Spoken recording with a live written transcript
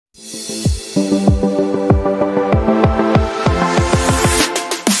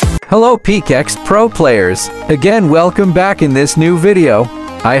Hello PKXD Pro players, again welcome back in this new video.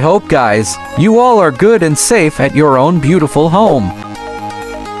 I hope guys, you all are good and safe at your own beautiful home.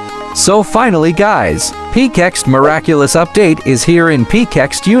 So finally guys, PKXD Miraculous update is here in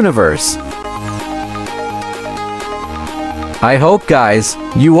PKXD universe. I hope guys,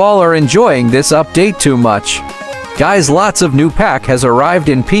 you all are enjoying this update too much. Guys, lots of new pack has arrived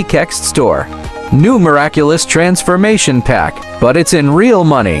in PKXD store. New Miraculous Transformation Pack, but it's in real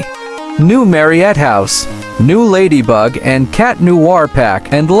money. New Marriott House, new Ladybug and Cat Noir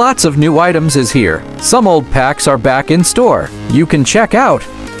Pack, and lots of new items is here. Some old packs are back in store. You can check out.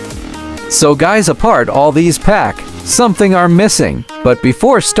 So guys, apart all these pack, something are missing. But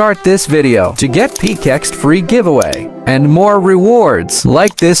before start this video, to get PKXD free giveaway and more rewards,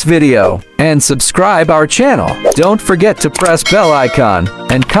 like this video and subscribe our channel. Don't forget to press bell icon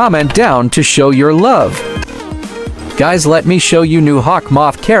and comment down to show your love. Guys, let me show you new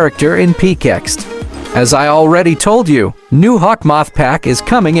Moth character in PKXD. As I already told you, new Moth pack is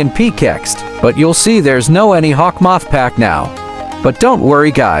coming in PKXD, but you'll see there's no any Moth pack now. But don't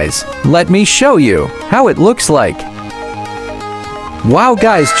worry guys, let me show you how it looks like. Wow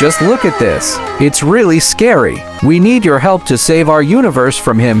guys, just look at this. It's really scary. We need your help to save our universe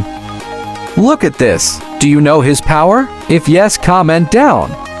from him. Look at this. Do you know his power? If yes, comment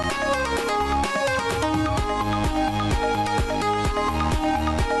down.